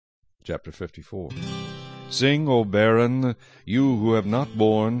Chapter 54. Sing, O barren, you who have not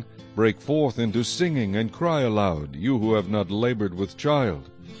borne, break forth into singing, and cry aloud, you who have not labored with child.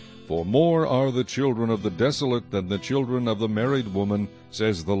 For more are the children of the desolate than the children of the married woman,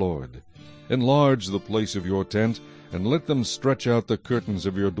 says the Lord. Enlarge the place of your tent, and let them stretch out the curtains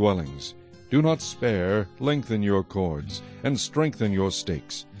of your dwellings. Do not spare, lengthen your cords, and strengthen your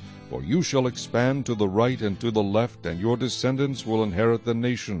stakes. For you shall expand to the right and to the left, and your descendants will inherit the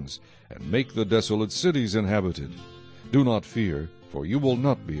nations, and make the desolate cities inhabited. Do not fear, for you will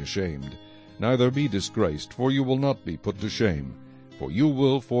not be ashamed, neither be disgraced, for you will not be put to shame. For you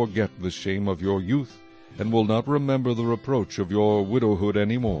will forget the shame of your youth, and will not remember the reproach of your widowhood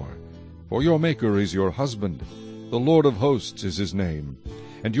any more. For your Maker is your husband, the Lord of hosts is his name,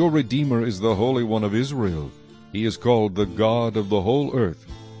 and your Redeemer is the Holy One of Israel. He is called the God of the whole earth.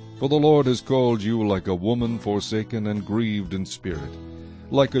 For the Lord has called you like a woman forsaken and grieved in spirit,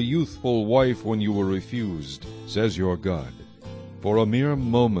 like a youthful wife when you were refused, says your God. For a mere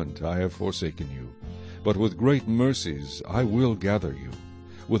moment I have forsaken you, but with great mercies I will gather you.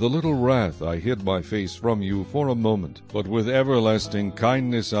 With a little wrath I hid my face from you for a moment, but with everlasting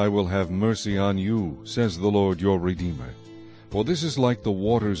kindness I will have mercy on you, says the Lord your Redeemer. For this is like the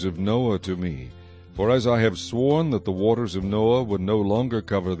waters of Noah to me. For as I have sworn that the waters of Noah would no longer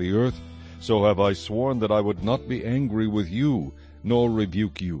cover the earth, so have I sworn that I would not be angry with you, nor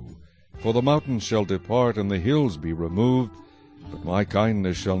rebuke you. For the mountains shall depart, and the hills be removed, but my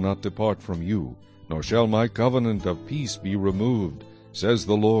kindness shall not depart from you, nor shall my covenant of peace be removed, says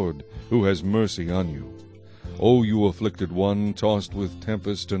the Lord, who has mercy on you. O you afflicted one, tossed with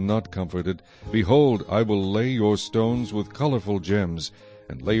tempest and not comforted, behold, I will lay your stones with colorful gems,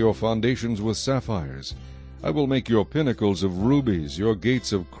 and lay your foundations with sapphires. I will make your pinnacles of rubies, your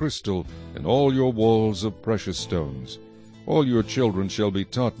gates of crystal, and all your walls of precious stones. All your children shall be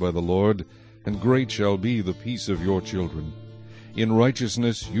taught by the Lord, and great shall be the peace of your children. In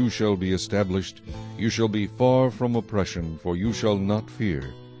righteousness you shall be established. You shall be far from oppression, for you shall not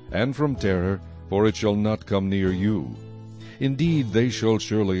fear, and from terror, for it shall not come near you. Indeed, they shall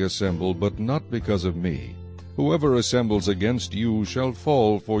surely assemble, but not because of me. Whoever assembles against you shall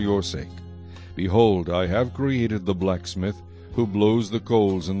fall for your sake. Behold, I have created the blacksmith, who blows the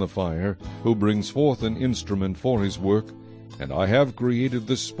coals in the fire, who brings forth an instrument for his work, and I have created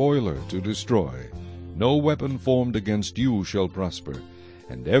the spoiler to destroy. No weapon formed against you shall prosper,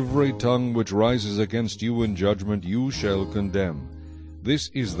 and every tongue which rises against you in judgment you shall condemn. This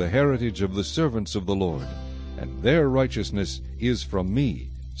is the heritage of the servants of the Lord, and their righteousness is from me,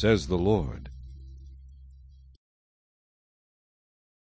 says the Lord.